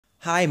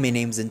Hi, my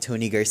name's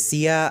Antoni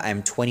Garcia.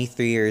 I'm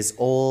 23 years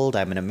old.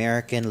 I'm an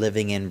American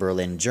living in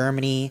Berlin,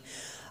 Germany.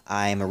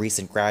 I'm a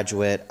recent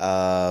graduate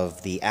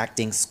of the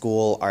acting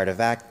school, Art of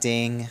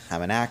Acting.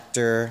 I'm an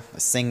actor, a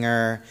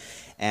singer,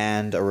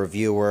 and a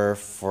reviewer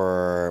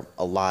for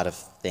a lot of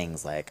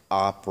things like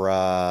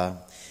opera,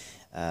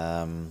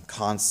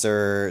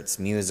 concerts,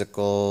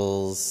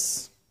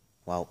 musicals,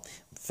 well,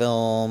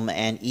 film,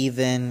 and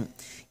even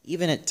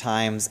at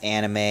times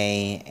anime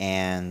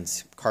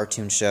and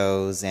cartoon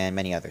shows and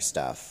many other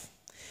stuff.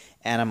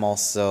 And I'm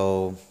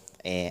also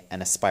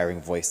an aspiring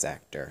voice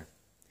actor.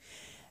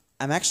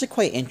 I'm actually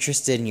quite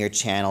interested in your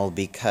channel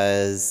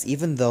because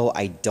even though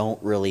I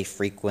don't really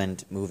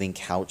frequent Moving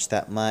Couch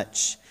that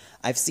much,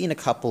 I've seen a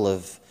couple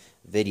of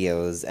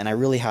videos and I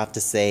really have to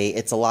say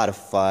it's a lot of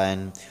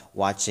fun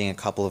watching a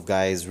couple of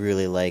guys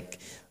really like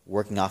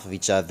working off of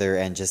each other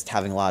and just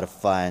having a lot of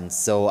fun.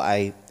 So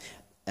I'm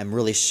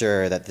really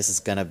sure that this is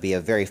going to be a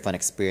very fun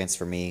experience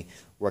for me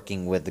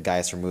working with the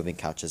guys from Moving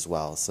Couch as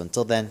well. So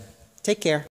until then, take care.